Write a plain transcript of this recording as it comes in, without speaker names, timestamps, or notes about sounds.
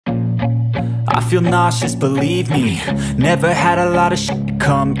I feel nauseous, believe me. Never had a lot of shit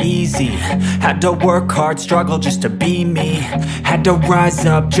come easy. Had to work hard, struggle just to be me. Had to rise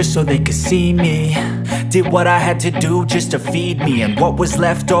up just so they could see me. Did what I had to do just to feed me, and what was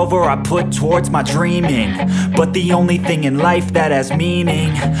left over I put towards my dreaming. But the only thing in life that has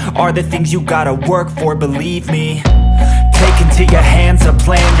meaning are the things you gotta work for, believe me. Take into your hands a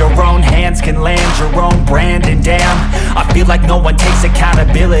plan, your own hands can land your own brand. And damn, I feel like no one takes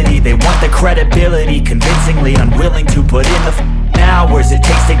accountability. They want the credibility, convincingly unwilling to put in the hours it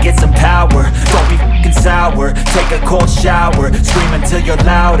takes to get some power. Don't be f***ing sour, take a cold shower. Scream until you're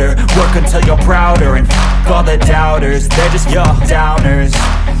louder, work until you're prouder. And f*** all the doubters, they're just your downers.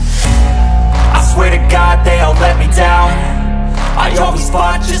 I swear to God they all let me down. I always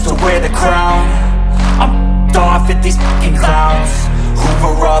fought just to wear the crown. I'm off at these fucking clowns who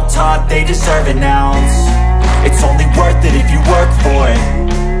were all taught they deserve an ounce. It's only worth it if you work for it.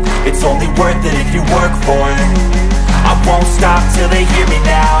 It's only worth it if you work for it. I won't stop till they hear me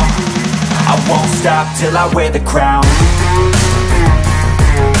now. I won't stop till I wear the crown.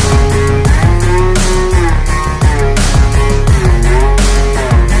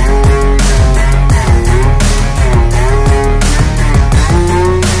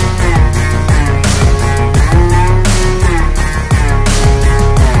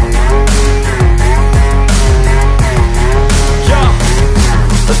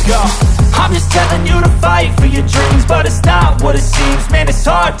 I'm just telling you to fight for your dreams, but it's not what it seems. Man, it's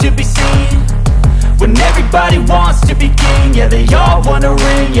hard to be seen when everybody wants to be king. Yeah, they all wanna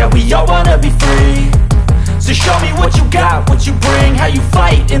ring, yeah, we all wanna be free. So show me what you got, what you bring, how you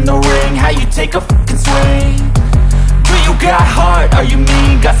fight in the ring, how you take a fucking swing. Do you got heart, are you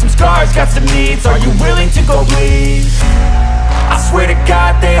mean? Got some scars, got some needs, are you willing to go bleed? I swear to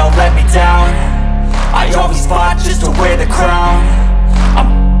God they all let me down. I always fought just to wear the crown.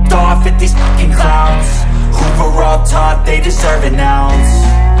 I'm off at these fucking clowns who were all taught they deserve an ounce.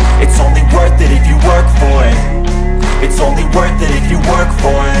 It's only worth it if you work for it. It's only worth it if you work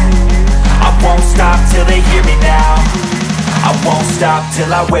for it. I won't stop till they hear me now. I won't stop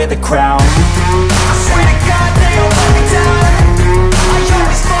till I wear the crown. I swear to God they all let me down. I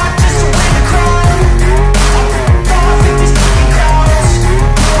always fought just to wear the crown. I'm off at these fucking clowns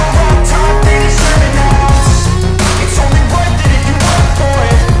who were all taught they deserve an ounce. It's only worth it if you work for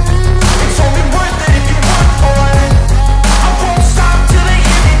it.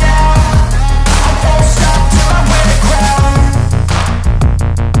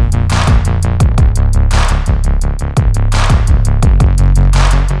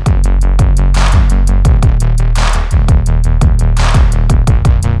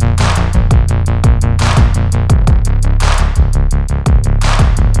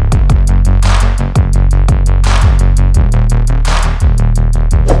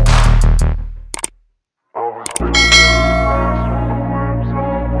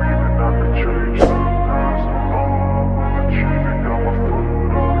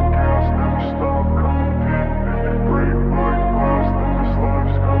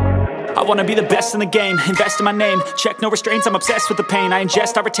 I wanna be the best in the game, invest in my name. Check no restraints, I'm obsessed with the pain. I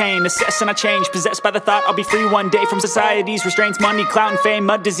ingest, I retain, assess and I change. Possessed by the thought I'll be free one day from society's restraints. Money, clout and fame,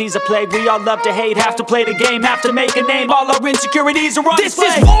 a disease, a plague. We all love to hate, have to play the game, have to make a name. All our insecurities are on display.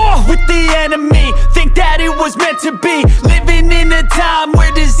 This is war with the enemy, think that it was meant to be. Living in a time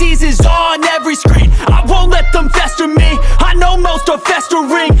where disease is on every screen. I won't let them fester me, I know most are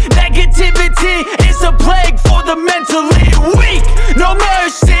festering. Negativity is a plague for the mentally weak. No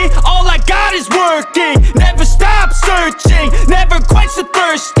mercy, all I got is working. Never stop searching, never quite so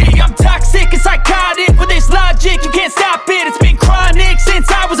thirsty. I'm toxic and psychotic, with this logic you can't stop it. It's been chronic since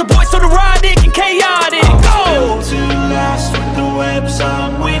I was a boy, so neurotic and chaotic. I'm built to last with the webs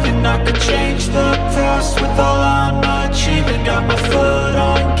I'm weaving. I could change the past with all I'm achieving. Got my foot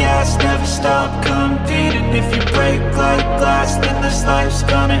on gas, never stop competing. If you break like glass, then this life's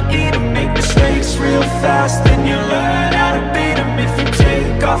gonna eat 'em. Make mistakes real fast, then you learn how to beat 'em. If you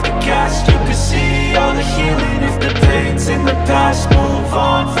take off the cast, you can see all the healing. If the pain's in the past, move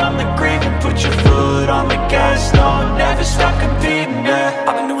on from the grave and put your foot on the gas. No, never stop competing, yeah.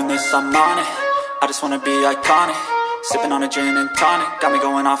 I've been doing this, I'm on it. I just wanna be iconic. Sipping on a gin and tonic, got me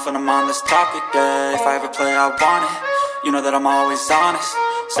going off when I'm on this topic, yeah. If I ever play, I want it. You know that I'm always honest.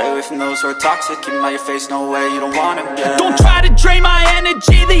 Stay away from those who are toxic. Keep them out your face, no way, you don't want it, yeah. Don't try to drain my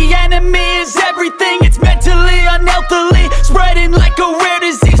energy. The enemy is everything. It's mentally, unhealthily, spreading like a rare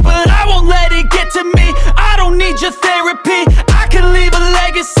disease.